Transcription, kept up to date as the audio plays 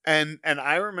And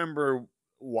I remember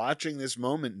watching this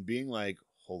moment and being like,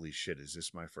 holy shit, is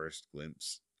this my first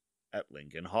glimpse at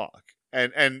Lincoln Hawk?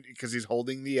 And because he's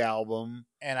holding the album.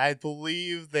 And I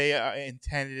believe they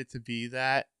intended it to be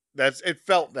that. It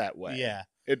felt that way. Yeah.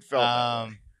 It felt that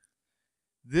way.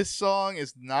 This song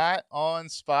is not on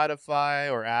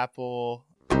Spotify or Apple.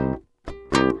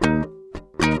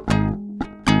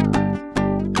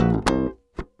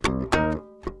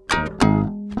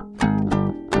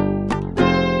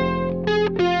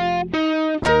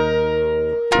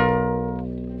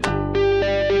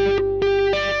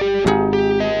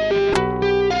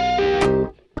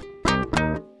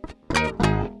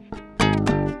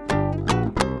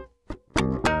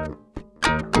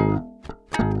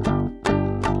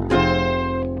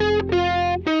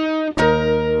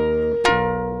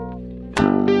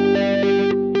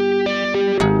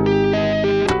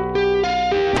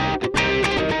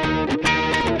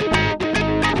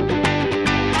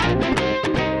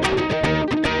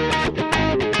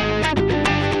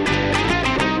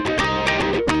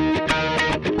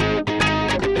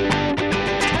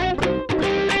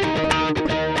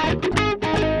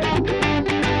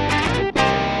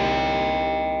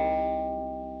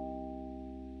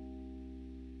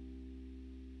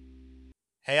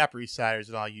 Hey, Upper East Siders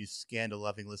and all you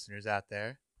scandal-loving listeners out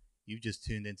there. You've just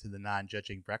tuned into the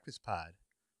Non-Judging Breakfast Pod,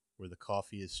 where the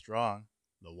coffee is strong,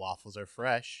 the waffles are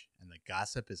fresh, and the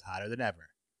gossip is hotter than ever.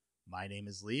 My name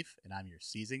is Leaf, and I'm your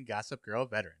seasoned Gossip Girl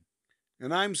veteran.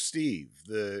 And I'm Steve,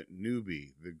 the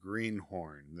newbie, the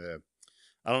greenhorn,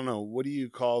 I don't know, what do you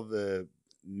call the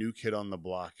new kid on the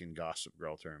block in Gossip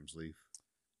Girl terms, Leaf?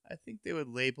 I think they would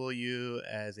label you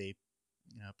as a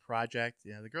project.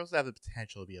 The girls have the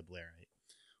potential to be a Blairite.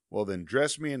 Well, then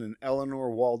dress me in an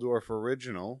Eleanor Waldorf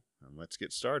original, and let's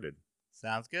get started.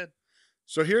 Sounds good.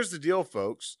 So here's the deal,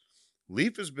 folks.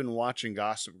 Leaf has been watching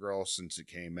Gossip Girl since it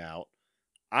came out.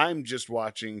 I'm just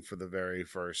watching for the very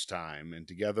first time, and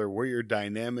together we're your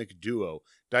dynamic duo,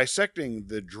 dissecting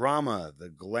the drama, the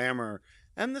glamour,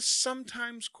 and the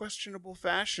sometimes questionable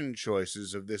fashion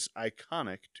choices of this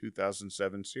iconic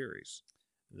 2007 series.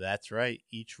 That's right.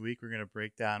 Each week we're going to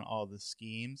break down all the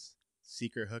schemes,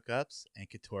 secret hookups, and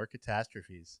couture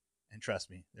catastrophes. And trust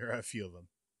me, there are a few of them.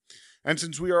 And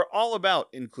since we are all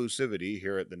about inclusivity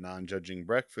here at the Non-Judging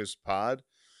Breakfast Pod,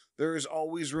 there is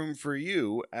always room for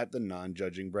you at the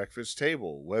Non-Judging Breakfast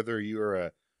table. Whether you're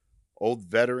a old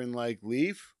veteran like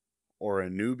Leaf or a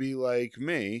newbie like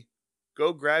me,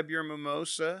 go grab your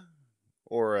mimosa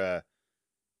or a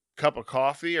cup of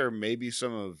coffee or maybe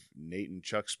some of Nate and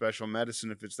Chuck's special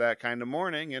medicine if it's that kind of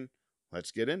morning, and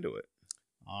let's get into it.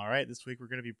 All right, this week we're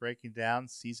going to be breaking down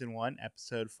Season 1,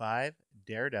 Episode 5,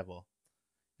 Daredevil.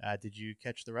 Did you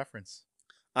catch the reference?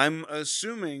 I'm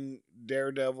assuming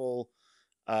Daredevil,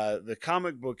 the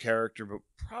comic book character, but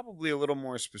probably a little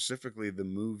more specifically, the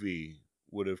movie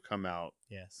would have come out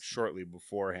shortly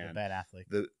beforehand. The Ben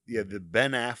Affleck. The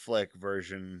Ben Affleck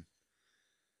version.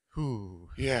 Whew.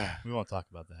 Yeah. We won't talk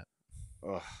about that.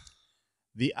 Ugh.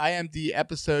 The IMDb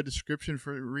episode description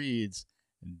for it reads,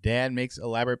 Dan makes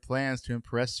elaborate plans to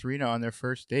impress Serena on their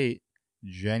first date.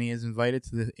 Jenny is invited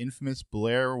to the infamous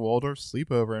Blair Waldorf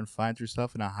sleepover and finds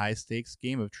herself in a high-stakes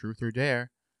game of truth or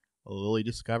dare. Lily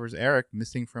discovers Eric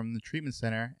missing from the treatment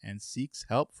center and seeks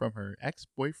help from her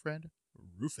ex-boyfriend,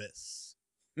 Rufus.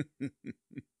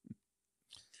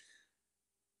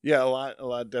 Yeah, a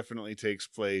lot definitely takes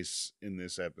place in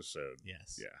this episode.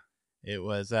 Yes. Yeah. It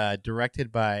was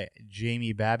directed by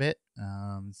Jamie Babbitt.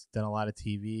 He's done a lot of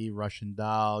TV, Russian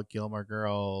Doll, Gilmore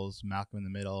Girls, Malcolm in the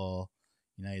Middle,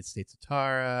 United States of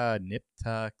Tara, Nip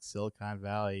Tuck, Silicon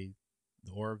Valley,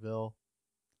 the Orville,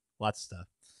 lots of stuff.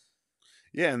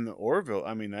 Yeah, and the Orville,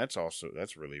 I mean, that's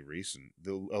really recent.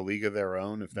 A League of Their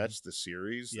Own, if that's the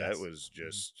series, yes. That was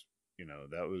just,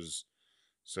 that was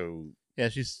so. Yeah,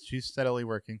 she's steadily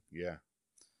working. Yeah.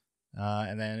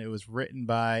 And then it was written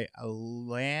by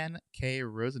Lan K.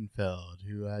 Rosenfeld,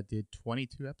 who did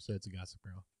 22 episodes of Gossip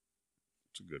Girl.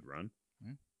 It's a good run.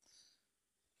 Yeah.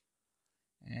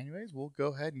 Anyways, we'll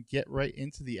go ahead and get right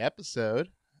into the episode.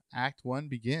 Act 1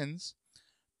 begins.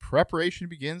 Preparation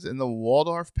begins in the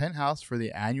Waldorf penthouse for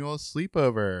the annual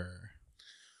sleepover.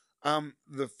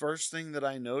 The first thing that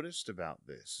I noticed about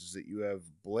this is that you have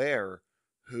Blair,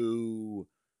 who,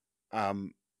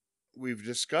 we've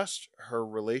discussed her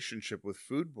relationship with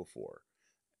food before,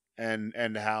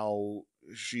 and how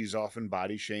she's often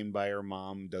body shamed by her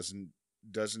mom, doesn't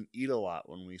eat a lot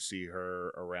when we see her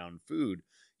around food,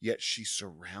 yet she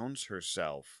surrounds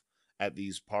herself at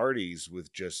these parties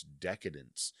with just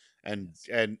decadence and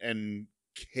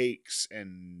cakes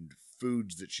and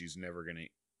foods that she's never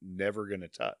gonna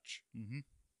touch. Mm-hmm.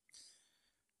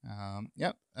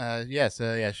 Yep. Yeah.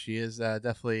 So yeah, she is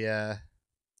definitely. Yeah,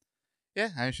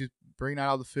 I mean, she's bringing out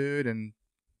all the food and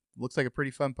looks like a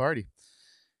pretty fun party.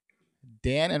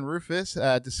 Dan and Rufus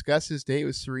discuss his date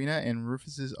with Serena in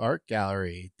Rufus's art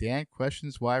gallery. Dan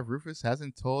questions why Rufus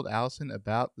hasn't told Allison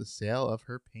about the sale of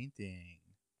her painting.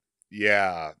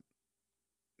 Yeah.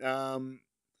 Um,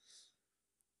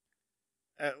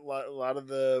 a lot of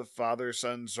the father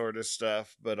son sort of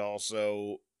stuff, but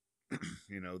also,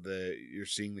 you're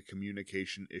seeing the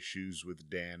communication issues with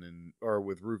Dan or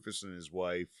with Rufus and his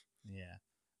wife. Yeah.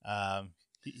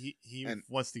 He And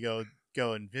wants to go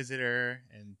and visit her,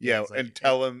 and yeah, Dan's like, and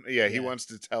tell him. Yeah, he yeah. wants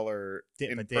to tell her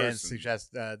in But Dan person. suggests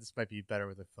this might be better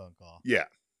with a phone call. Yeah.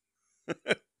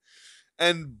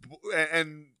 and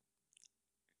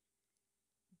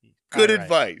good Right.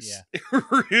 advice. Yeah.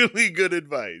 Really good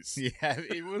advice. Yeah,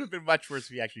 it would have been much worse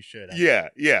if he actually should have. Yeah.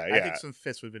 I think some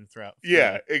fists would have been thrown.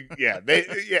 Yeah.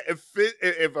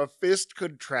 If a fist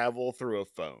could travel through a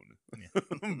phone. Yeah.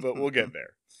 But we'll get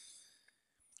there.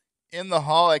 In the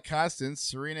hall at Constance,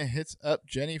 Serena hits up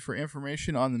Jenny for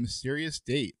information on the mysterious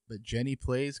date, but Jenny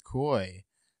plays coy.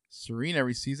 Serena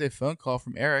receives a phone call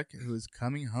from Eric, who is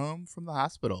coming home from the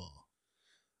hospital.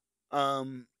 I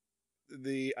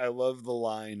love the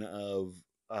line of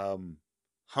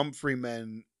Humphrey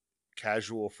men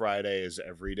casual Friday is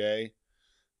every day.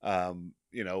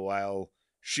 While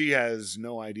she has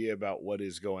no idea about what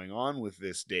is going on with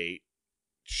this date,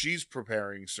 she's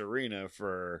preparing Serena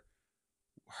for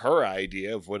her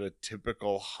idea of what a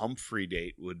typical Humphrey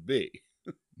date would be.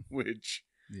 Which,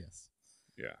 yes.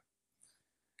 Yeah.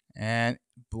 And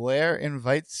Blair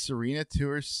invites Serena to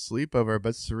her sleepover,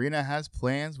 but Serena has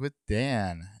plans with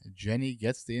Dan. Jenny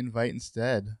gets the invite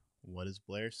instead. What is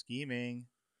Blair scheming?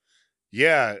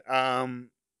 Yeah,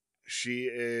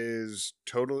 she's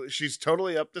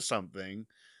totally up to something.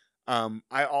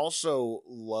 I also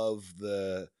love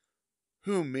the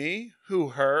who me, who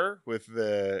her with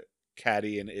the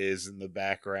Caddy and Is in the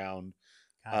background.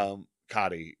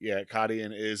 Cotty. Yeah, Cotty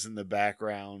and Is in the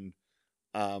background.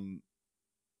 I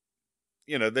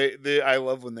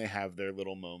love when they have their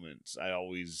little moments. I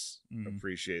always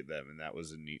appreciate them, and that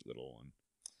was a neat little one.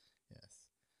 Yes.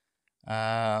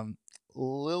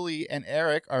 Lily and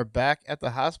Eric are back at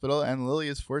the hospital, and Lily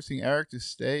is forcing Eric to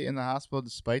stay in the hospital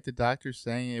despite the doctor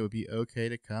saying it would be okay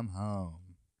to come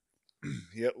home.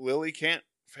 Yet Lily can't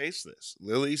face this.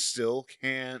 Lily still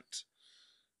can't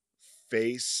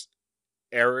face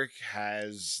Eric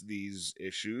has these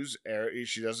issues.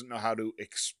 She doesn't know how to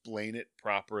explain it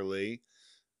properly.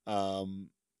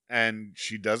 And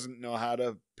she doesn't know how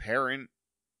to parent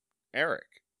Eric.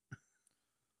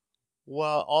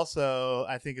 Well, also,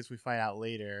 I think as we find out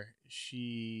later,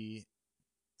 she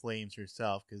blames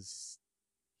herself because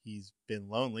he's been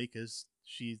lonely because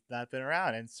she's not been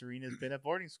around, and Serena's been at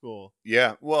boarding school.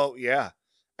 Yeah, well, yeah.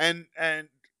 And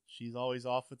she's always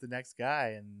off with the next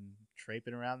guy and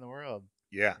traipsing around the world.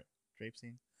 Yeah.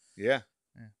 Traipsing. Yeah.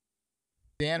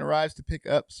 Dan arrives to pick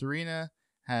up Serena,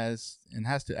 has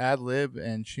to ad-lib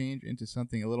and change into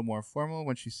something a little more formal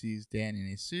when she sees Dan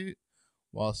in a suit.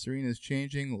 While Serena's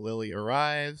changing, Lily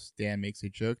arrives. Dan makes a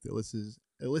joke that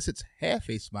elicits half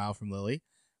a smile from Lily.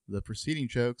 The preceding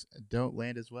jokes don't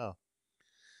land as well.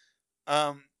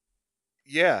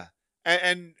 Yeah.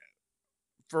 And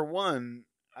for one,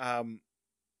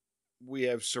 we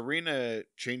have Serena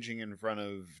changing in front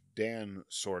of Dan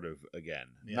sort of again.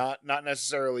 Yeah. Not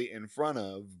necessarily in front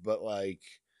of, but like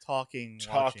talking,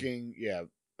 watching. Yeah.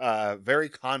 Very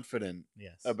confident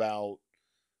about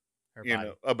her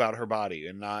body. About her body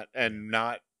and not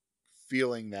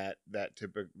feeling that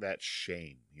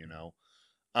shame,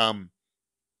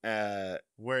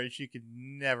 where she could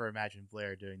never imagine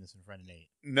Blair doing this in front of Nate.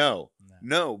 No,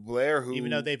 Blair, who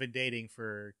even though they've been dating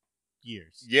for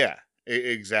years. Yeah,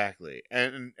 exactly.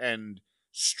 And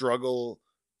struggle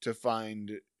to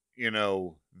find,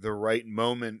 the right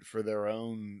moment for their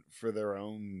own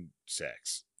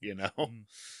sex, Yeah.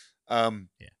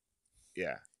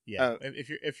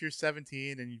 If you're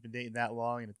 17 and you've been dating that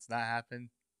long and it's not happened,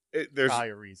 there's probably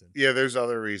a reason. Yeah, there's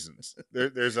other reasons.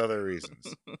 There's other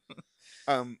reasons.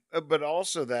 But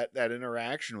also that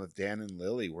interaction with Dan and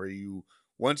Lily, where you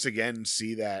once again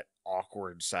see that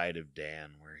awkward side of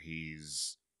Dan, where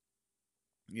he's,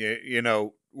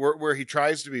 where he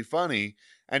tries to be funny,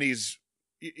 and he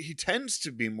tends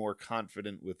to be more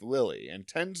confident with Lily, and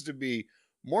tends to be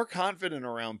more confident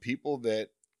around people that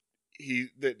he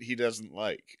doesn't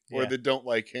like, or that don't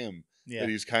like him, that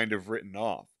he's kind of written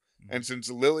off. Mm-hmm. And since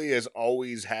Lily has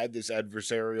always had this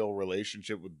adversarial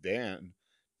relationship with Dan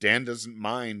doesn't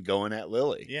mind going at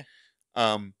Lily. Yeah.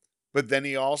 But then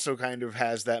he also kind of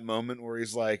has that moment where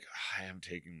he's like, I am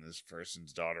taking this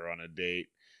person's daughter on a date.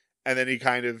 And then he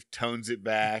kind of tones it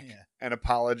back Yeah. and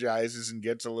apologizes and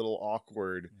gets a little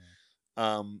awkward.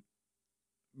 Yeah.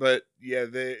 But yeah,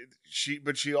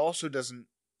 she also doesn't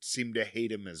seem to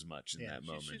hate him as much in that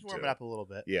moment. She's warming up a little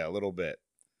bit. Yeah, a little bit.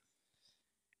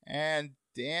 And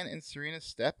Dan and Serena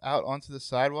step out onto the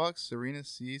sidewalk. Serena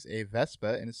sees a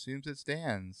Vespa and assumes it's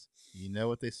Dan's. You know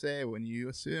what they say when you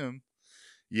assume.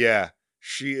 Yeah,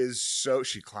 she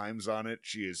climbs on it.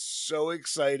 She is so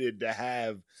excited to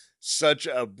have such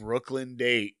a Brooklyn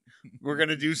date. We're going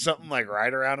to do something like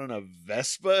ride around on a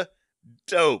Vespa.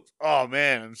 Dope. Oh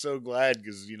man, I'm so glad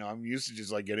because I'm used to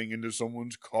just like getting into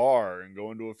someone's car and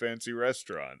going to a fancy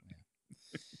restaurant.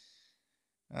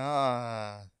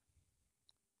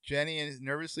 Jenny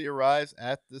nervously arrives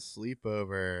at the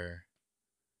sleepover.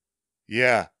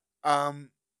 Yeah.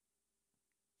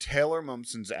 Taylor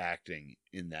Momsen's acting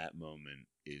in that moment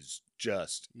is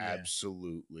just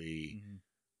absolutely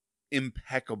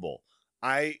impeccable.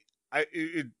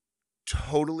 It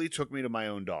totally took me to my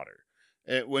own daughter.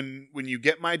 When you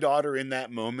get my daughter in that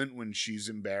moment when she's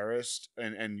embarrassed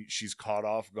and she's caught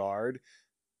off guard,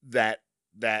 that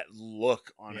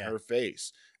look on her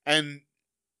face, and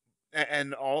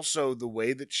also the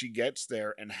way that she gets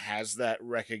there and has that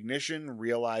recognition,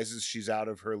 realizes she's out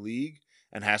of her league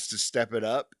and has to step it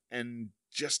up, and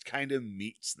just kind of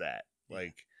meets that. So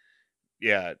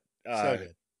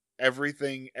good.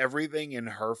 Everything in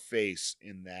her face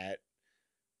in that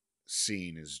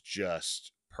scene is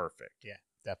just perfect. Yeah,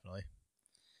 definitely.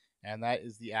 And that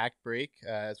is the act break.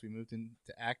 As we moved into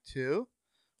Act 2,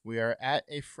 we are at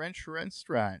a French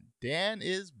restaurant. Dan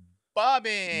is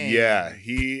bobbing. Yeah,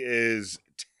 he is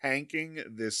tanking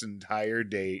this entire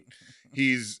date.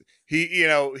 He's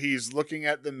looking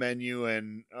at the menu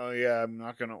and, oh yeah, I'm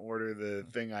not going to order the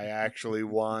thing I actually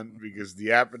want because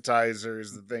the appetizer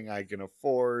is the thing I can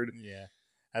afford. Yeah.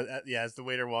 As the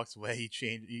waiter walks away,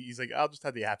 he's like, I'll just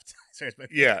have the appetizer as my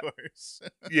course.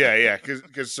 yeah,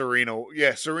 because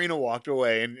Serena walked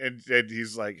away and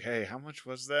he's like, hey, how much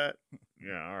was that?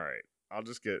 Yeah, all right. I'll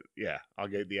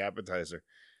get the appetizer.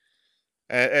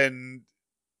 And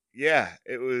yeah,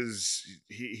 it was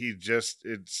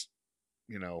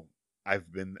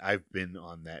I've been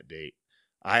on that date.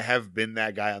 I have been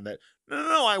that guy on that.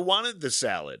 No, I wanted the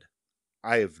salad.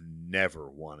 I have never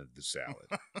wanted the salad.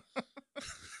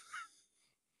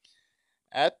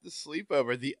 At the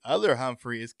sleepover, the other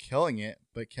Humphrey is killing it,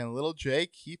 but can little Jay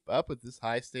keep up with this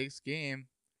high stakes game?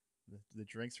 The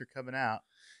drinks are coming out.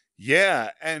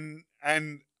 Yeah, and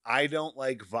I don't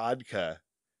like vodka.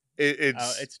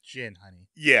 It's gin, honey.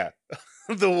 Yeah,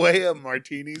 the way a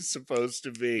martini's supposed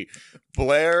to be.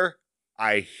 Blair,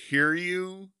 I hear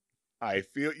you. I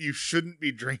feel you shouldn't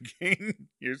be drinking.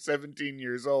 You're 17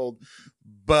 years old,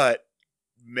 but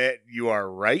you are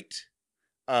right.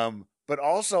 But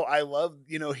also I love,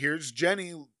 here's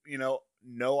Jenny,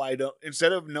 no, I don't,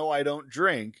 instead of no, I don't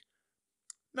drink.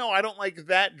 No, I don't like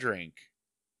that drink.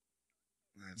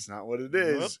 That's not what it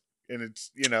is. And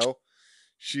it's,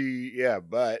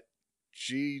 but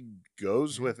she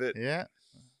goes with it. Yeah.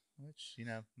 Which,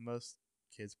 most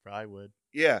kids probably would.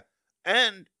 Yeah.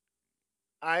 And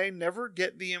I never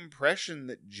get the impression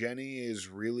that Jenny is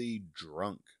really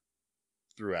drunk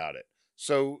throughout it.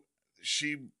 So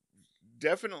she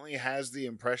definitely has the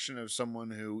impression of someone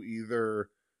who either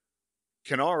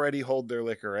can already hold their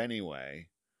liquor anyway,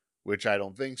 which I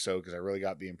don't think so, because I really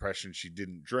got the impression she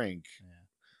didn't drink. Yeah.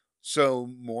 So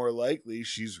more likely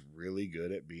she's really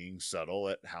good at being subtle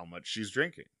at how much she's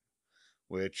drinking,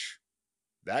 which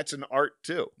that's an art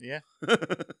too. Yeah.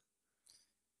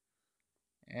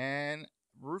 And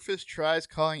Rufus tries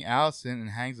calling Allison and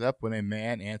hangs up when a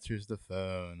man answers the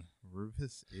phone.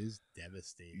 Rufus is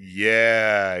devastated.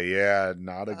 Yeah,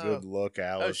 not a good look,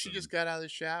 Allison. Oh, she just got out of the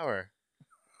shower.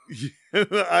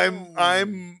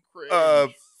 I'm a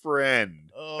friend.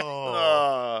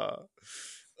 Oh.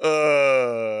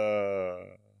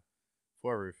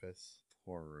 Poor Rufus.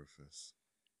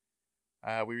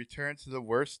 We return to the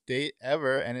worst date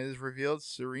ever, and it is revealed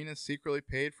Serena secretly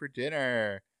paid for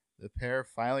dinner. The pair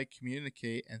finally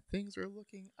communicate, and things are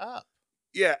looking up.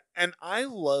 Yeah, and I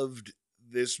loved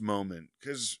this moment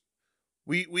because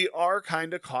we are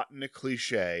kind of caught in a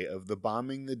cliche of the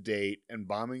bombing the date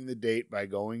by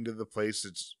going to the place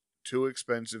that's too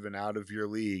expensive and out of your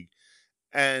league.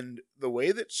 And the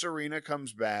way that Serena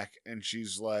comes back and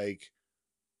she's like,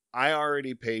 I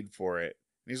already paid for it.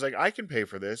 And he's like, I can pay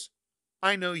for this.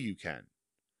 I know you can,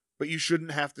 but you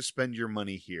shouldn't have to spend your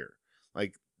money here.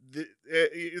 Like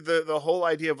the whole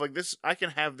idea of like this, I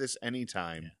can have this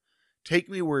anytime. take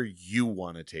me where you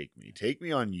want to take me. Take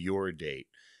me on your date.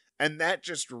 And that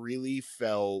just really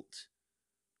felt,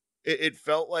 it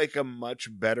felt like a much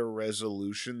better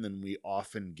resolution than we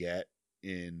often get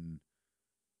in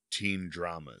teen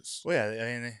dramas. Well, yeah,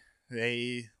 I mean,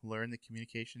 they learn that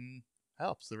communication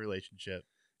helps the relationship.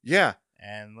 Yeah.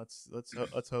 And let's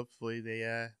hopefully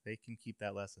they can keep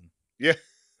that lesson. Yeah.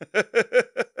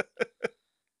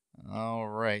 All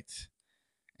right.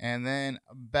 And then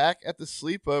back at the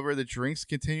sleepover, the drinks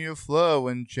continue to flow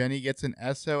when Jenny gets an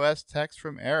SOS text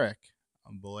from Eric.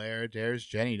 Blair dares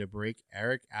Jenny to break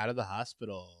Eric out of the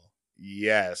hospital.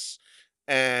 Yes.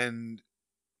 And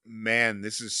man,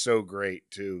 this is so great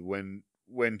too.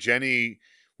 When Jenny,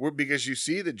 because you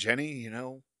see that Jenny,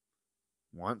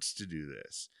 wants to do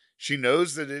this. She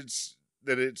knows that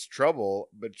it's trouble,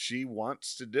 but she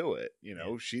wants to do it.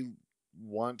 She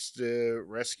wants to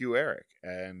rescue Eric,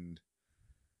 and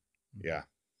yeah.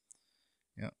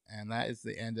 Yep. And that is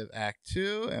the end of Act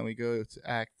 2, and we go to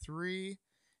Act 3.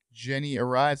 Jenny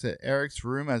arrives at Eric's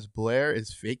room as Blair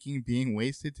is faking being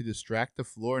wasted to distract the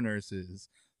floor nurses.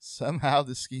 Somehow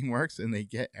the scheme works and they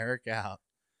get Eric out.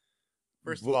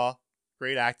 First of all,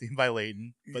 great acting by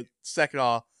Layton. But second of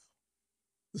all,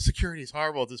 the security is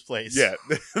horrible at this place. Yeah.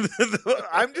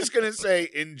 I'm just going to say,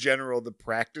 in general, the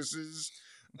practices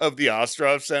of the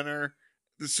Ostrov Center,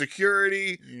 the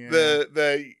security,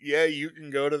 you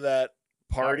can go to that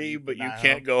party, but you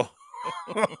can't go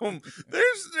home.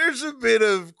 There's a bit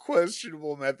of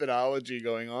questionable methodology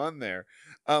going on there.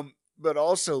 But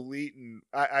also Leighton,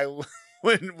 I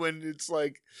when it's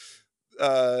like,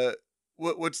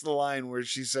 what's the line where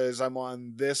she says, I'm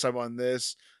on this, I'm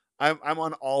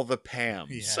on all the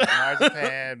Pams. Yeah,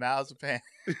 marzipan, malzapan.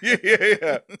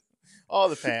 yeah. All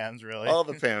the Pams, really. All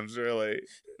the Pams, really.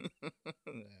 That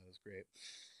was great.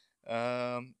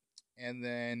 And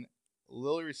then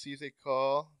Lily receives a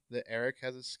call that Eric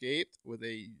has escaped with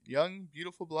a young,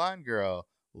 beautiful blonde girl.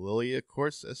 Lily, of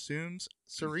course, assumes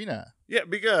Serena. Yeah,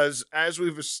 because as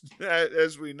we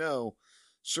know,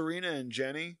 Serena and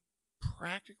Jenny,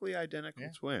 practically identical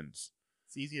twins.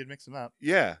 It's easy to mix them up.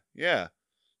 Yeah.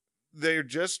 They're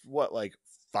just, like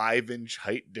 5-inch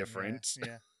height difference.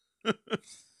 Yeah.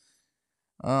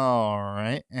 All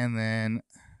right. And then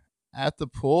at the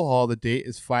pool hall, the date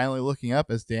is finally looking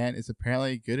up as Dan is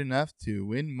apparently good enough to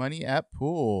win money at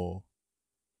pool.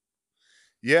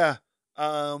 Yeah.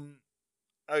 Again,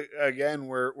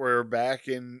 we're back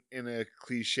in a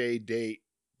cliche date,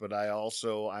 but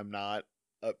I'm not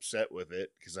upset with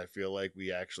it because I feel like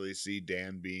we actually see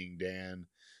Dan being Dan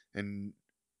and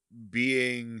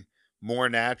being more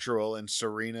natural, and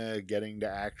Serena getting to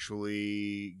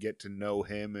actually get to know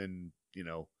him and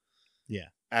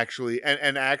actually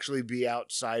and actually be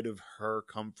outside of her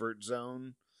comfort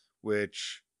zone,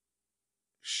 which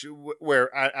where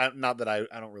I not that I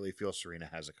don't really feel Serena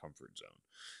has a comfort zone.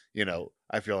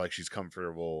 I feel like she's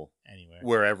comfortable anywhere,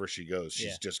 wherever she goes.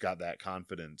 She's just got that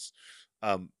confidence.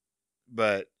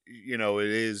 But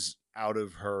it is out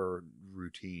of her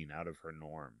routine, out of her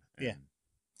norm.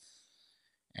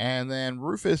 And then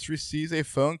Rufus receives a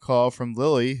phone call from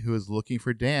Lily, who is looking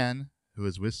for Dan, who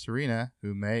is with Serena,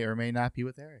 who may or may not be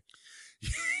with Eric.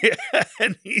 Yeah,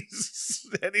 and he's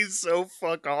so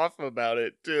fuck off about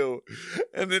it too.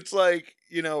 And it's like,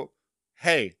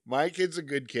 hey, my kid's a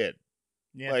good kid.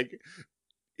 Yeah. Like,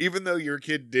 even though your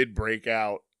kid did break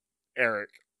out Eric,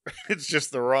 it's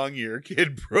just the wrong year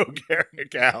kid broke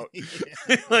Eric out.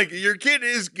 Like, your kid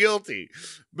is guilty,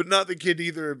 but not the kid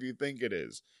either of you think it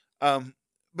is.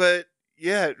 But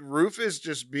yeah, Rufus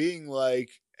just being like,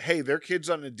 hey, their kid's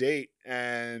on a date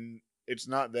and it's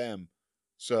not them.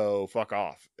 So fuck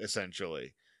off,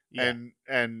 essentially. Yeah.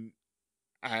 And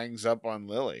hangs up on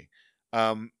Lily.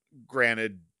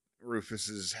 Granted, Rufus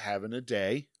is having a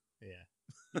day. Yeah.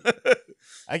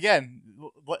 Again,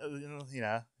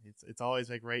 it's always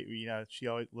like right.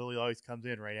 Lily always comes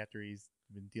in right after he's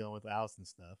been dealing with Alice and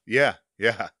stuff. Yeah.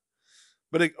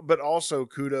 But also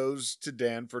kudos to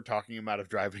Dan for talking him out of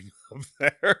driving up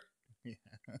there. Yeah.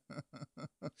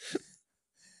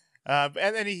 And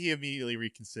then he immediately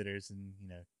reconsiders and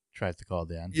tries to call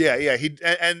Dan. Yeah. He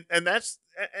and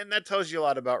that tells you a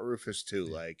lot about Rufus too.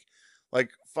 Yeah.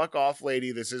 Like fuck off,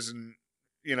 lady. This isn't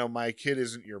my kid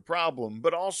isn't your problem.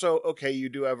 But also, okay, you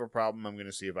do have a problem. I'm going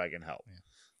to see if I can help. Yeah.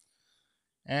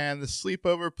 And the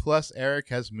sleepover plus Eric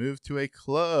has moved to a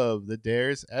club. The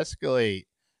dares escalate.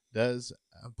 Does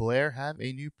Blair have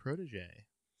a new protege?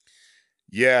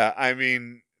 Yeah, I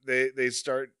mean, the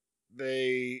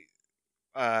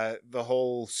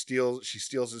whole she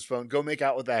steals his phone. Go make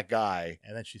out with that guy.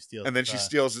 And then she steals she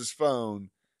steals his phone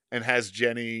and has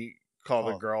Jenny call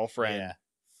the girlfriend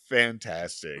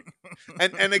fantastic.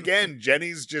 And again,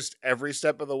 Jenny's just every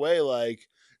step of the way, like,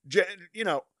 Jenny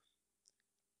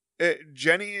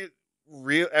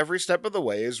every step of the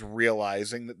way is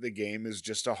realizing that the game is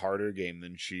just a harder game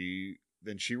than she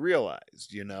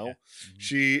realized. Yeah. Mm-hmm.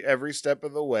 She every step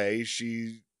of the way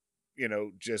she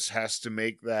just has to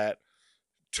make that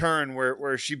turn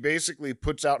where she basically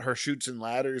puts out her chutes and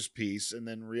ladders piece and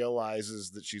then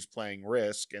realizes that she's playing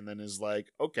Risk and then is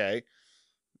like, okay,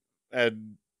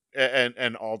 and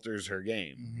alters her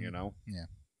game. Mm-hmm. Yeah.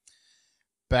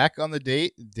 Back on the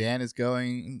date, Dan is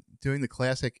doing the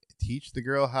classic teach the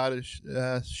girl how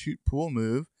to shoot pool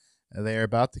move. They are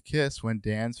about to kiss when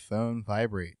Dan's phone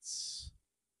vibrates.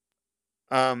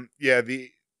 Yeah,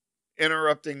 the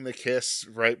interrupting the kiss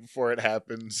right before it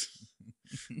happens.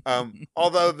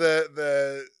 Although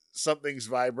the something's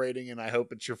vibrating and I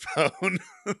hope it's your phone.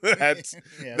 that's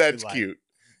cute.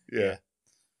 Yeah.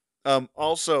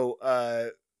 Also,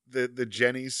 the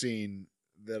Jenny scene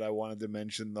that I wanted to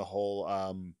mention, the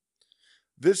whole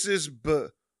this is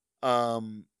no,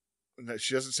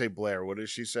 she doesn't say Blair. What does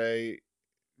she say?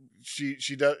 She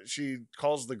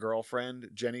calls the girlfriend.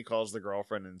 Jenny calls the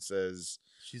girlfriend and says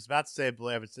she's about to say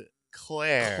Blair, but it's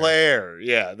Claire. Claire.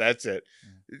 Yeah, that's it.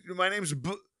 Yeah. My name's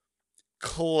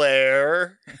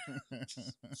Claire.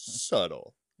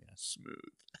 Subtle. Yeah. Smooth.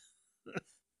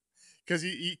 Because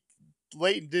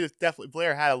Leighton did definitely.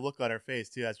 Blair had a look on her face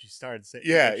too as she started saying.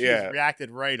 Yeah, she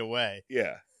reacted right away.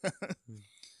 Yeah.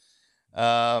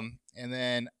 And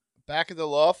then back at the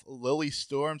loft, Lily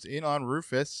storms in on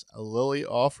Rufus. Lily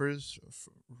offers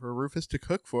for Rufus to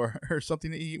cook for her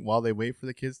something to eat while they wait for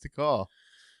the kids to call.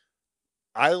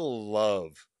 I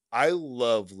love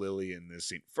Lily in this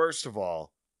scene. First of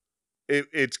all,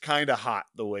 it's kind of hot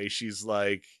the way she's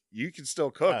like, you can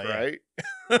still cook, right?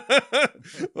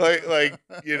 like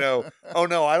oh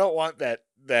no, I don't want that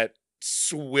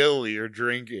swill you're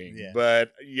drinking. Yeah.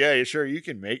 But yeah, sure, you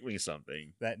can make me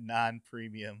something. That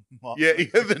non-premium malt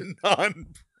liquor. The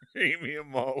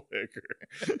non-premium malt liquor.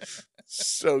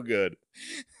 So good.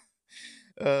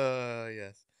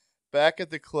 Yes. Back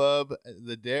at the club,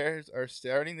 the dares are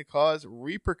starting to cause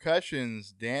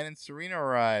repercussions. Dan and Serena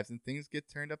arrives, and things get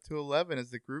turned up to 11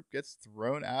 as the group gets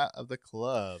thrown out of the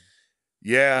club.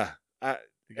 Yeah. That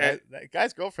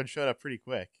guy's girlfriend showed up pretty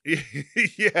quick.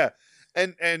 Yeah.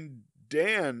 And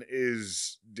Dan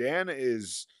is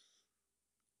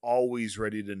always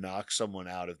ready to knock someone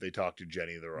out if they talk to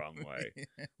Jenny the wrong way.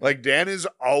 Like, Dan is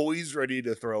always ready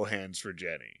to throw hands for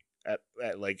Jenny at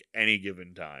like any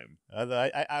given time. Although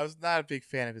I was not a big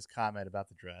fan of his comment about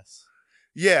the dress.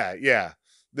 Yeah.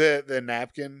 The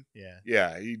napkin.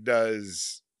 Yeah, he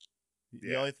does.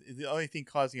 The only thing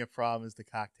causing a problem is the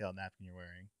cocktail napkin you're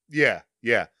wearing. Yeah.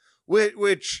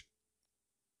 Which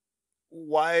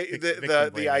why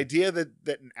the idea that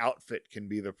an outfit can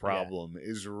be the problem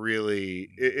is really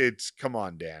it's come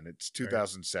on, Dan. It's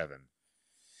 2007.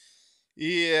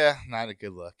 Yeah, not a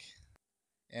good look.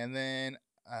 And then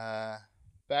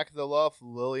back at the loft,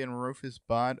 Lily and Rufus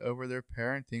bond over their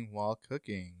parenting while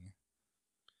cooking.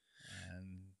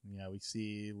 And we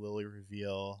see Lily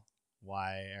reveal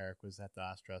why Eric was at the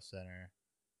Ostrov Center,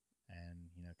 and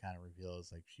kind of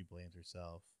reveals like she blames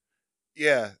herself.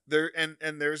 Yeah,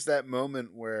 there's that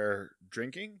moment where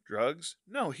drinking, drugs,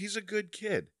 no, he's a good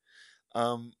kid.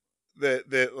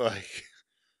 That like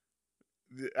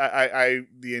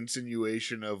the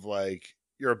insinuation of like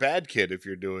you're a bad kid if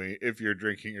you're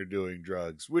drinking or doing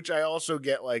drugs, which I also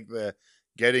get, like the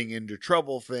getting into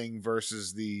trouble thing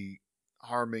versus the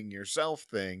harming yourself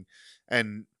thing,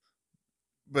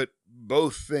 but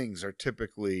both things are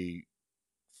typically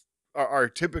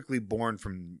born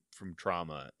from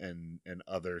trauma and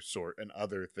other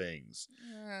things,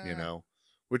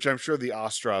 which I'm sure the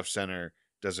Ostrov Center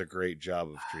does a great job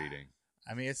of treating.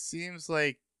 I mean, it seems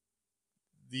like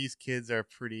these kids are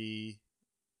pretty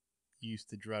used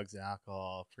to drugs and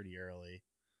alcohol pretty early,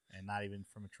 and not even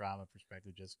from a trauma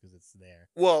perspective, just because it's there.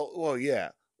 Well, yeah.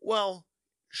 Well,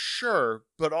 sure,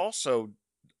 but also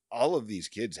all of these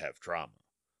kids have trauma.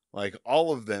 Like,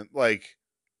 all of them, like,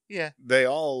 yeah, they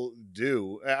all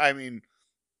do. I mean,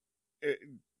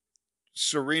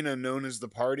 Serena, known as the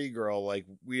party girl, like,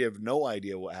 we have no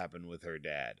idea what happened with her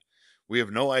dad. We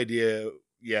have no idea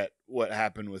yet what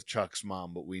happened with Chuck's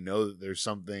mom, but we know that there's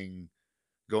something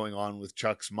going on with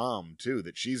Chuck's mom too,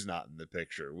 that she's not in the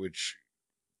picture, which,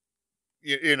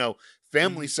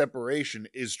 family separation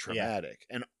is traumatic,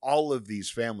 and all of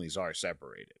these families are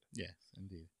separated. Yes,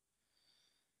 indeed.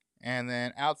 And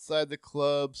then outside the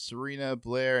club, Serena,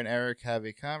 Blair, and Eric have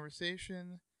a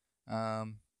conversation.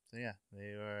 So yeah,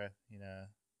 they were,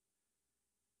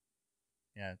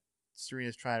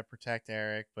 Serena's trying to protect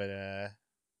Eric, but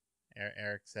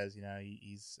Eric says,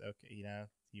 he's okay.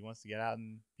 He wants to get out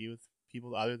and be with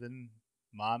people other than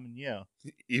Mom and you.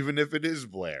 Even if it is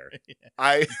Blair.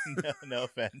 I no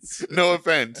offense. No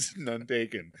offense, none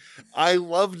taken. I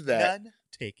loved that. None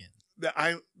taken.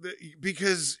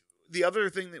 Because the other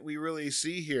thing that we really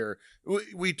see here,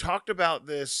 we talked about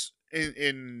this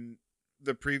in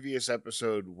the previous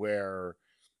episode where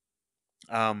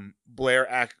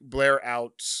Blair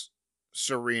outs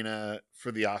Serena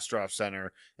for the Ostrov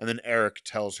Center, and then Eric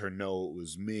tells her, no, it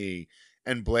was me.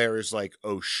 And Blair is like,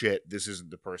 oh shit, this isn't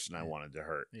the person I wanted to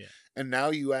hurt. Yeah. And now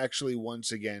you actually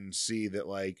once again see that,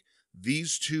 like,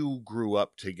 these two grew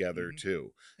up together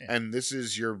too. Yeah. And this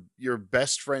is your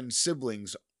best friend's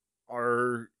siblings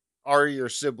are your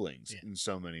siblings in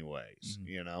so many ways,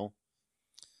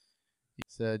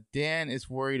 So Dan is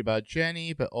worried about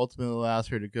Jenny, but ultimately allows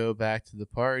her to go back to the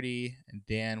party, and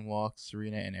Dan walks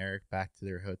Serena and Eric back to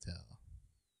their hotel.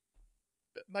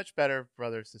 But much better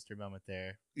brother-sister moment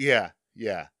there. Yeah.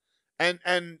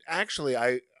 And actually,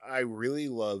 I really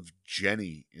love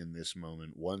Jenny in this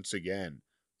moment once again.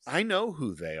 I know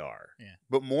who they are. Yeah.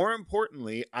 But more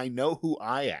importantly, I know who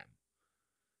I am.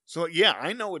 So, yeah,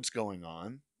 I know what's going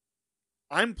on.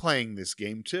 I'm playing this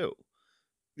game too.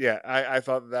 Yeah, I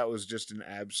thought that was just an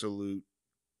absolute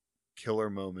killer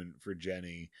moment for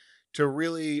Jenny to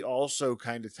really also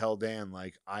kind of tell Dan,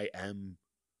 like, I'm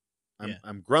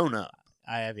grown up.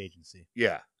 I have agency.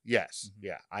 Yeah. Yes. Mm-hmm.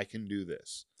 Yeah, I can do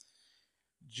this.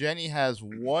 Jenny has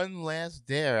one last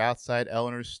dare outside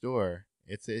Eleanor's store.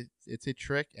 It's a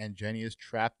trick, and Jenny is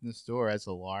trapped in the store as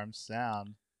alarms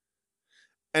sound.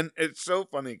 And it's so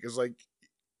funny because, like,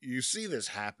 you see this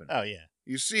happen. Oh, yeah.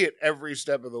 You see it every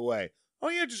step of the way. Oh,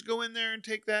 yeah, just go in there and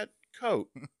take that coat.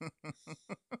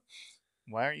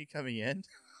 Why aren't you coming in?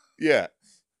 Yeah.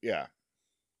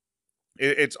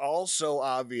 It's all so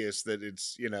obvious that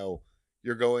it's,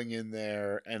 you're going in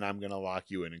there and I'm going to lock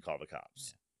you in and call the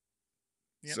cops.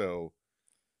 Yeah. Yep. So,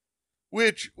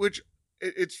 which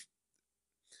it's,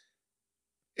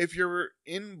 if you're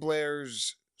in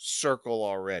Blair's circle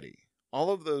already, all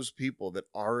of those people that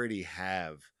already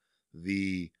have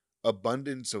the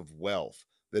abundance of wealth,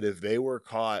 that if they were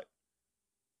caught,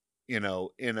 in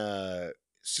a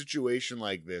situation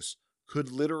like this,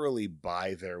 could literally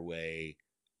buy their way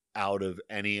out of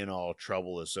any and all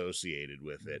trouble associated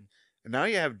with it. And now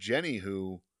you have Jenny,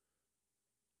 who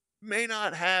may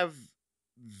not have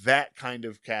that kind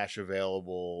of cash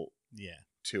available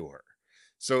to her.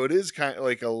 So it is kind of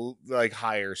like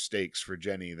higher stakes for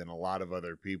Jenny than a lot of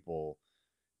other people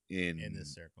in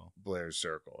this circle. Blair's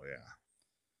circle, yeah.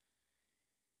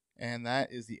 And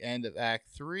that is the end of Act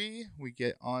 3. We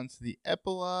get on to the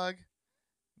epilogue.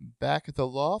 Back at the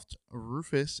loft,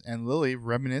 Rufus and Lily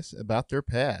reminisce about their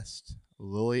past.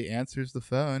 Lily answers the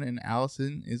phone, and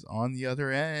Allison is on the other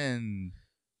end.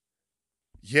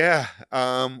 Yeah,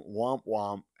 womp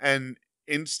womp. And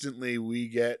instantly we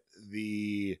get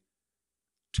the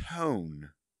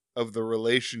tone of the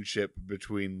relationship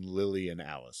between Lily and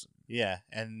Allison. Yeah,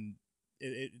 and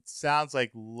it sounds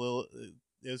like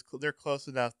they're close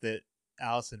enough that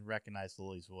Allison recognized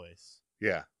Lily's voice.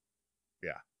 Yeah.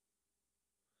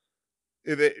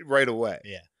 Right away.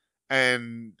 Yeah.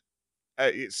 And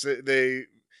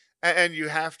and you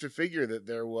have to figure that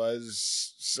there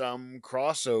was some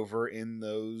crossover in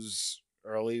those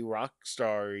early rock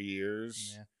star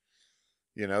years.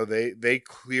 Yeah. They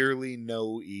clearly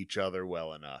know each other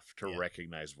well enough to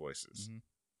recognize voices. Mm-hmm.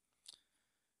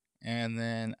 And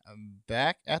then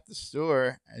back at the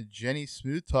store, Jenny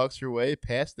smooth talks her way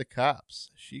past the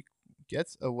cops. She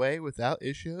gets away without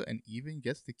issue and even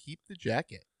gets to keep the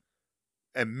jacket.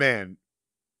 And man,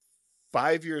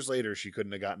 5 years later, she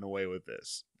couldn't have gotten away with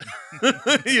this. By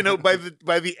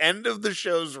the end of the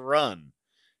show's run,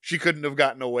 she couldn't have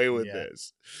gotten away with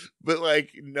this. But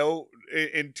no,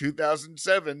 in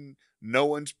 2007, no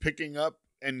one's picking up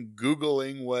and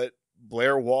Googling what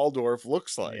Blair Waldorf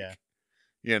looks like. Yeah.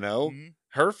 Mm-hmm.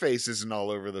 Her face isn't all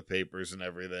over the papers and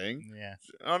everything. Yeah.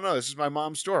 Oh no, this is my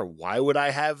mom's store. Why would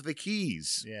I have the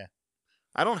keys? Yeah.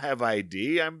 I don't have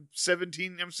ID. I'm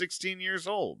 16 years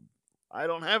old. I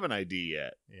don't have an ID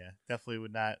yet. Yeah, definitely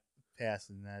would not pass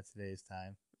in today's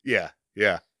time. Yeah.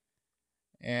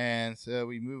 And so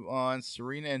we move on.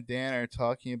 Serena and Dan are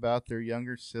talking about their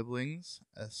younger siblings.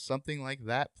 Something like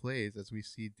that plays as we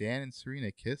see Dan and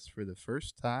Serena kiss for the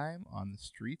first time on the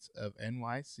streets of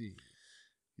NYC.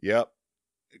 Yep.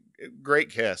 Great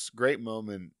kiss. Great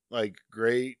moment.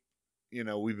 Great.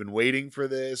 We've been waiting for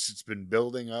this. It's been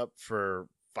building up for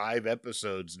 5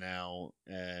 episodes now.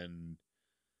 And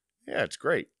yeah, it's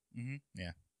great. Mm-hmm.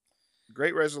 Yeah.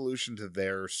 great resolution to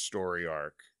their story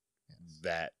arc.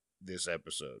 That this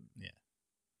episode. Yeah.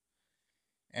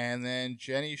 And then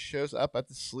Jenny shows up at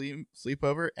the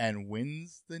sleepover and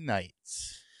wins the night.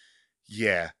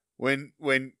 Yeah. When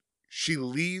she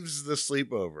leaves the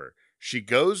sleepover, she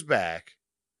goes back,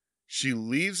 she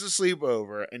leaves the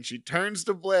sleepover, and she turns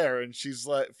to Blair and she's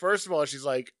like, first of all, she's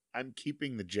like, I'm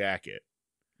keeping the jacket.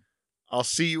 I'll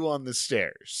see you on the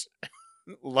stairs.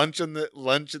 lunch at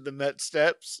the Met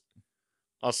steps.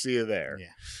 I'll see you there. Yeah.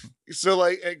 So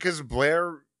like, because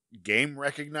Blair game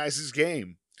recognizes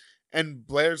game. And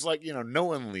Blair's like, no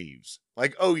one leaves.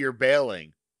 Like, oh, you're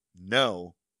bailing.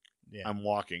 No, Yeah. I'm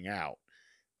walking out.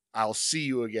 I'll see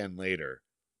you again later.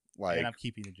 Like, and I'm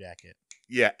keeping the jacket.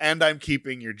 Yeah, and I'm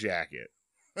keeping your jacket.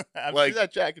 I'm like, sure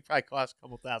that jacket probably cost a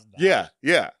couple $1,000.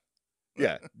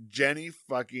 Yeah. Jenny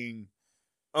fucking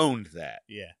owned that.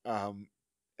 Yeah.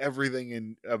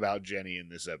 Everything about Jenny in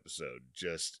this episode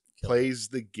just Killed plays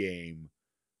the game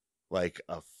like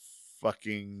a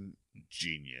fucking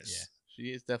genius. Yeah.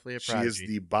 She is definitely a prodigy. She is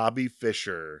the Bobby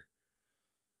Fischer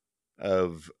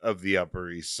of the Upper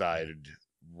East Side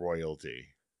royalty.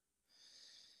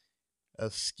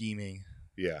 Of scheming.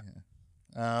 Yeah.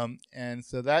 And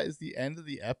so that is the end of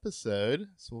the episode.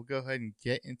 So we'll go ahead and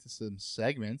get into some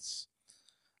segments.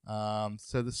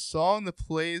 So the song that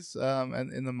plays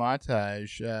in the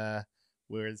montage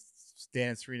where Stan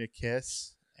and Serena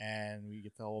kiss and we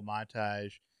get the whole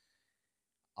montage.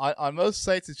 On most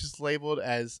sites, it's just labeled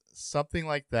as something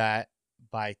like that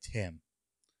by Tim.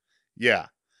 Yeah.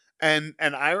 And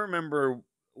I remember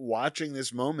watching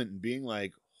this moment and being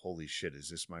like, holy shit, is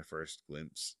this my first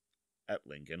glimpse at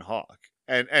Lincoln Hawk?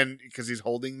 And because he's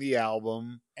holding the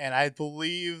album. And I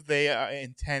believe they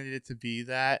intended it to be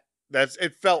that.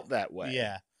 It felt that way.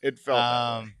 Yeah. It felt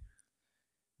that way.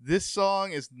 This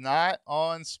song is not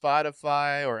on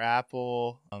Spotify or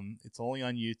Apple. It's only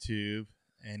on YouTube.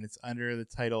 And it's under the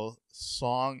title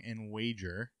Song and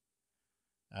Wager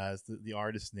as the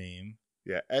artist name.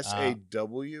 Yeah,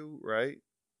 SAW, right?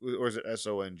 Or is it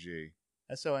SONG?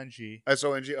 SONG.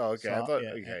 SONG? Oh, okay. Song, I thought,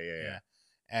 yeah.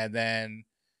 And then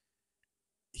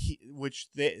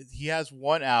he has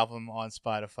one album on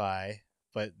Spotify,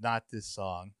 but not this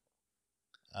song.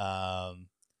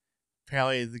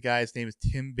 Apparently the guy's name is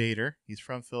Tim Bader. He's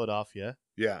from Philadelphia.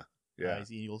 Yeah. He's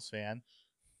an Eagles fan.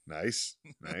 Nice.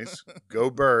 Go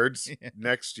Birds Yeah.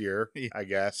 next year, I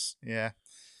guess. Yeah.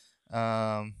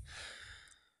 So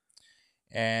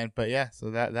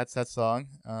that's that song.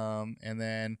 And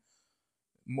then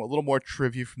a little more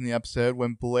trivia from the episode.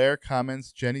 When Blair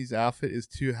comments Jenny's outfit is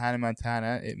too Hannah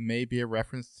Montana, it may be a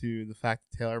reference to the fact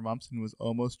that Taylor Momsen was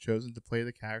almost chosen to play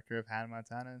the character of Hannah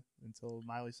Montana until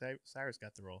Miley Cyrus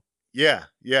got the role. Yeah.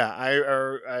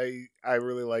 I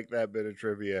really like that bit of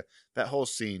trivia. That whole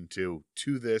scene too.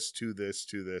 To this.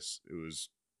 It was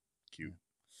cute.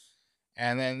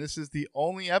 And then this is the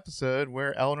only episode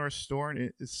where Eleanor Storm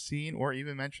is seen or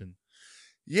even mentioned.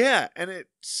 Yeah, and it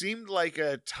seemed like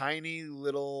a tiny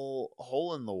little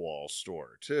hole in the wall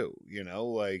store too.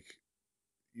 Like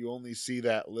you only see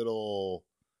that little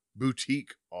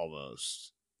boutique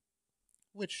almost.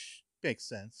 Which makes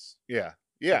sense. Yeah.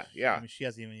 I mean, she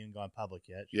hasn't even gone public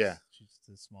yet. She's just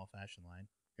a small fashion line.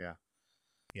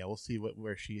 Yeah, we'll see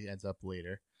where she ends up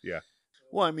later. Yeah.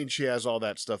 Well, I mean, she has all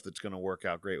that stuff that's going to work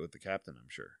out great with the captain, I'm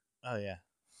sure. Oh, yeah.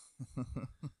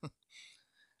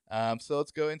 So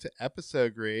let's go into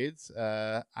episode grades.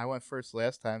 I went first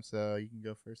last time, so you can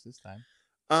go first this time.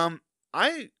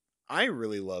 I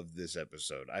really loved this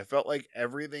episode. I felt like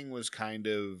everything was kind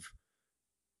of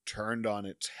turned on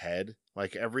its head.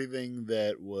 Like everything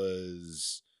that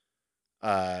was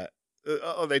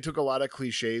they took a lot of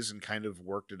cliches and kind of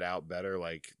worked it out better.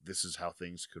 Like this is how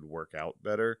things could work out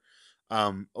better.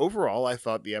 Overall, I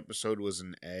thought the episode was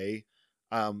an A.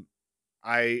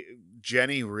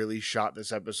 Jenny really shot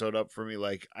this episode up for me.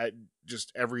 Like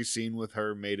every scene with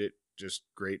her made it just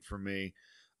great for me.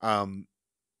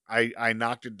 I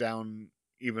knocked it down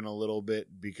even a little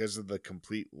bit because of the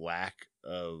complete lack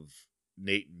of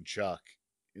Nate and Chuck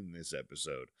in this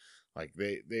episode. Like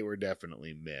they were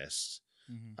definitely missed.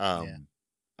 Mm-hmm.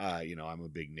 I'm a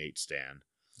big Nate stan.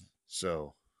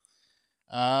 So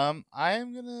I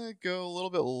am gonna go a little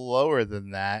bit lower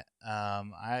than that.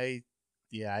 I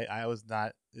was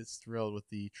not as thrilled with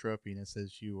the tropiness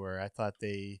as you were. I thought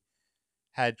they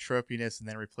had tropiness and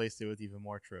then replaced it with even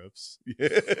more tropes.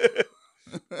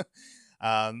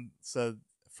 So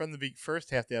from the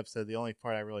first half of the episode, the only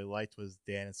part I really liked was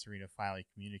Dan and Serena finally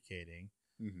communicating.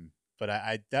 Mm-hmm. But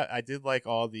I did like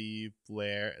all the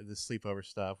sleepover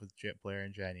stuff with Blair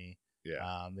and Jenny.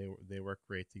 Yeah, they work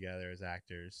great together as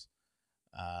actors.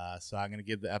 So I'm gonna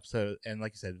give the episode, and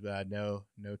like you said, no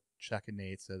Chuck and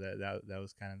Nate, so that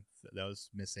was that was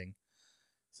missing.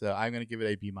 So I'm gonna give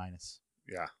it a B minus.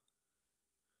 Yeah.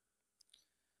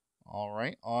 All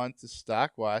right, on to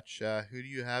Stockwatch. Who do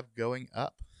you have going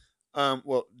up?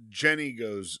 Well, Jenny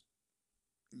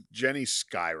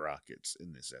skyrockets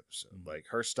in this episode. Mm-hmm. Like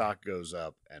her stock goes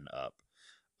up and up.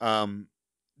 Um,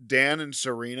 Dan and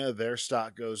Serena, their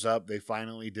stock goes up. They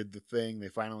finally did the thing. They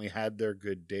finally had their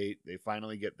good date. They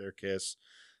finally get their kiss.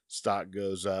 Stock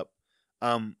goes up.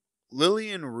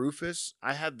 Lily and Rufus,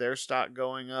 I had their stock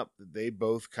going up. They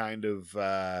both kind of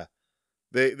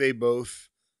they both,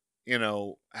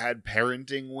 had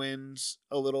parenting wins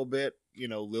a little bit.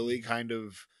 Lily kind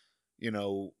of, you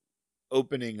know,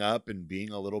 opening up and being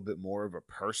a little bit more of a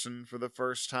person for the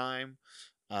first time.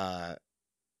 Uh,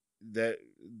 that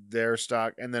their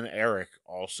stock, and then Eric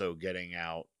also getting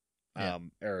out. Yeah.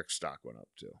 Eric's stock went up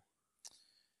too.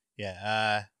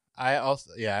 Yeah. I also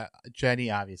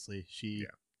Jenny, obviously she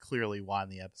clearly won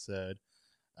the episode.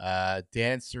 Dan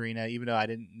and Serena, even though I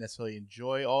didn't necessarily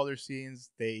enjoy all their scenes,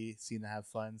 they seem to have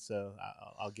fun, so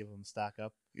I'll give them stock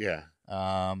up. Yeah.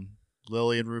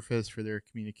 Lily and Rufus for their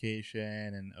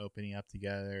communication and opening up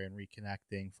together and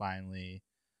reconnecting finally.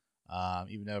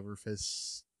 Even though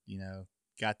Rufus,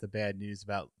 got the bad news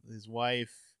about his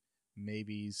wife,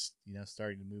 maybe he's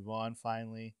starting to move on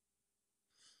finally.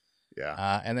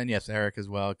 Yeah. And then yes, Eric as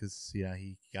well, because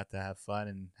he got to have fun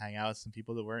and hang out with some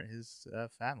people that weren't his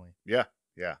family. Yeah.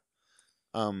 Yeah.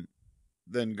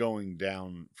 Then going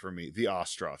down for me, the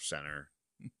Ostroff Center,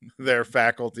 their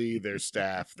faculty, their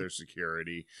staff, their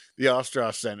security, the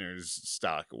Ostroff Center's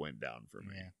stock went down for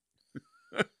me.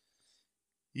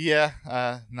 Yeah.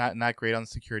 Not great on the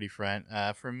security front.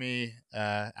 For me,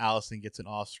 Allison gets an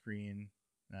off-screen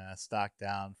stock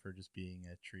down for just being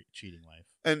a cheating wife.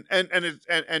 And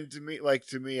to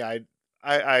me, I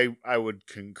would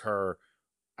concur.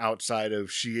 Outside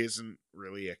of, she isn't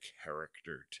really a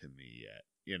character to me yet,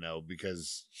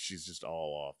 because she's just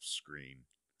all off screen.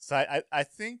 So I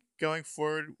think going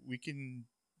forward we can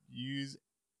use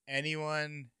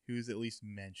anyone who's at least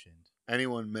mentioned.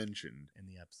 Anyone mentioned in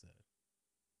the episode.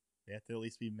 They have to at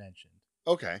least be mentioned.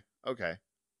 Okay.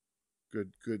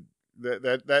 Good.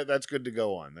 That's good to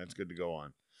go on. That's good to go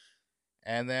on.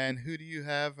 And then who do you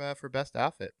have for best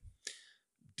outfit?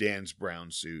 Dan's brown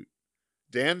suit.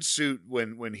 Dan's suit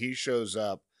when he shows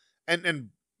up,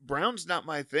 and brown's not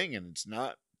my thing, and it's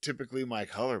not typically my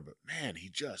color, but man, he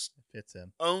just fits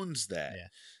him. Owns that.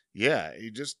 Yeah.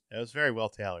 He just. It was very well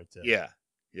tailored too. Yeah.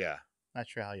 Not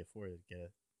sure how you afforded to get a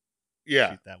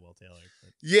suit that well tailored.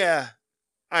 But. Yeah.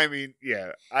 I mean,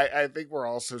 yeah. I think we're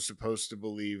also supposed to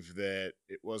believe that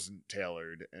it wasn't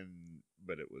tailored,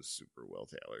 but it was super well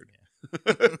tailored.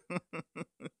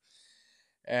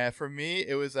 Yeah. For me,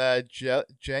 it was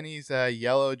Jenny's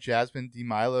yellow Jasmine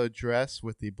DeMilo dress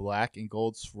with the black and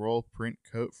gold swirl print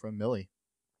coat from Millie.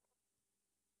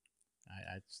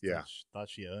 I just thought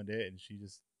she owned it, and she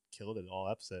just killed it all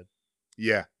episode.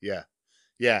 Yeah.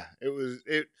 It was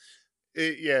it.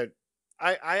 Yeah,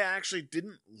 I actually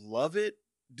didn't love it.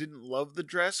 Didn't love the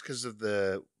dress because of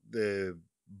the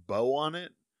bow on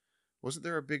it. Wasn't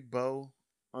there a big bow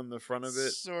on the front of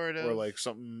it? Sort of. Or like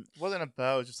something. It wasn't a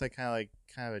bow, it was just like kind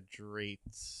of a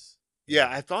draped. Yeah,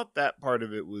 I thought that part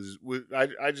of it was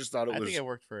I just thought it was. I think it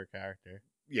worked for her character.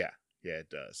 Yeah, it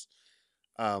does.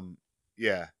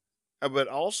 Yeah. But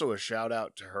also a shout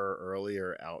out to her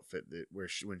earlier outfit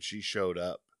when she showed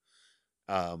up.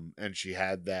 And she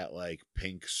had that like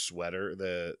pink sweater,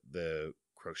 the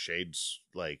crocheted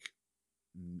like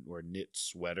or knit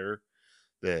sweater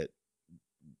that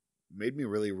made me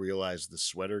really realize the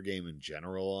sweater game in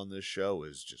general on this show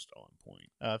is just on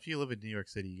point. If you live in New York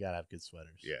City, you gotta have good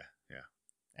sweaters. Yeah.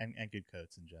 And good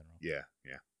coats in general. Yeah.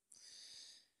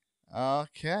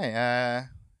 Okay.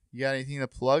 You got anything to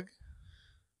plug?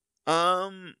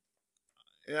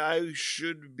 I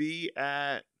should be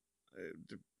at.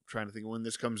 Trying to think of when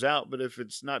this comes out, but if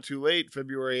it's not too late,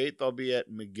 February 8th, I'll be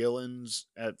at McGillen's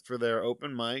for their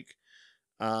open mic.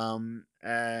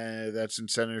 That's in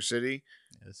Center City.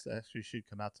 This actually should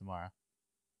come out tomorrow.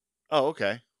 Oh,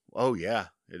 okay. Oh, yeah.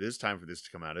 It is time for this to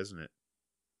come out, isn't it?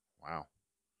 Wow.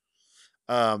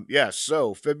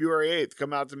 So February 8th,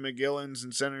 come out to McGillen's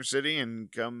in Center City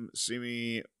and come see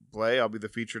me play. I'll be the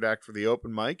featured act for the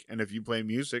open mic. And if you play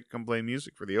music, come play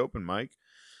music for the open mic.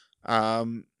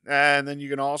 And then you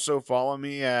can also follow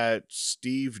me at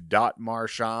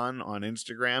steve.marchon on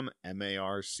Instagram,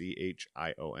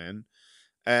 MARCHION.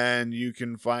 And you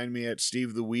can find me at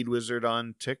Steve the Weed Wizard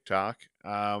on TikTok.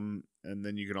 And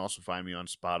then you can also find me on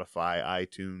Spotify,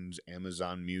 iTunes,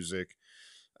 Amazon Music,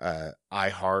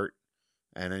 iHeart,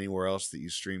 and anywhere else that you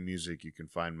stream music, you can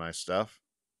find my stuff.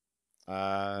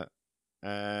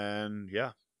 And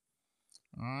yeah.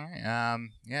 All right. I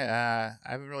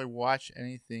haven't really watched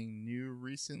anything new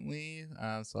recently,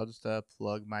 so I'll just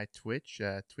plug my Twitch,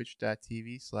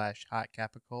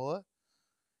 twitch.tv/hotcapicola.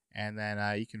 And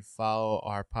then you can follow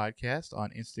our podcast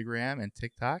on Instagram and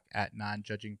TikTok at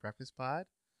Non-Judging Breakfast Pod.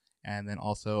 And then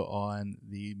also on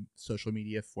the social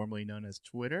media formerly known as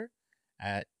Twitter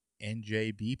at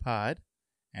NJBpod.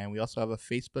 And we also have a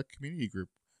Facebook community group.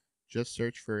 Just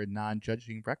search for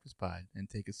Non-Judging Breakfast Pod and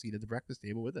take a seat at the breakfast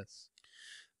table with us.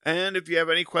 And if you have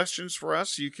any questions for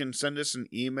us, you can send us an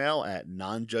email at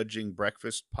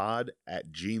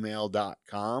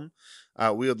nonjudgingbreakfastpod@gmail.com.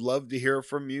 We would love to hear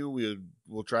from you.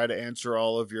 We'll try to answer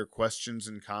all of your questions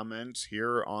and comments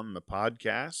here on the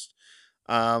podcast.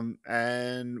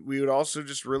 And we would also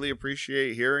just really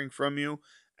appreciate hearing from you.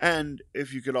 And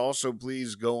if you could also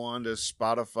please go on to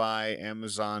Spotify,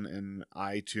 Amazon, and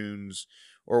iTunes,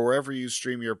 or wherever you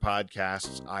stream your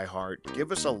podcasts, iHeart,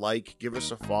 give us a like, give us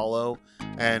a follow,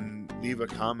 and leave a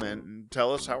comment and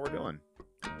tell us how we're doing.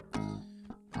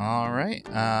 All right.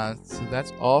 So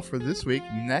that's all for this week.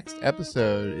 Next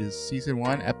episode is Season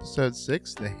 1, Episode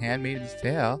 6, The Handmaid's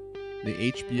Tale.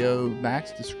 The HBO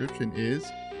Max description is,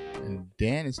 and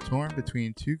Dan is torn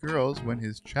between two girls when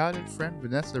his childhood friend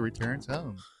Vanessa returns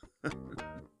home. Oh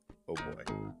boy.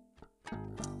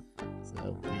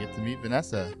 So we get to meet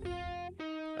Vanessa.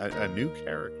 A new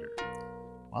character.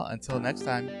 Well, until next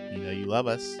time, you know you love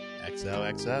us.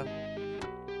 XOXO.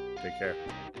 Take care.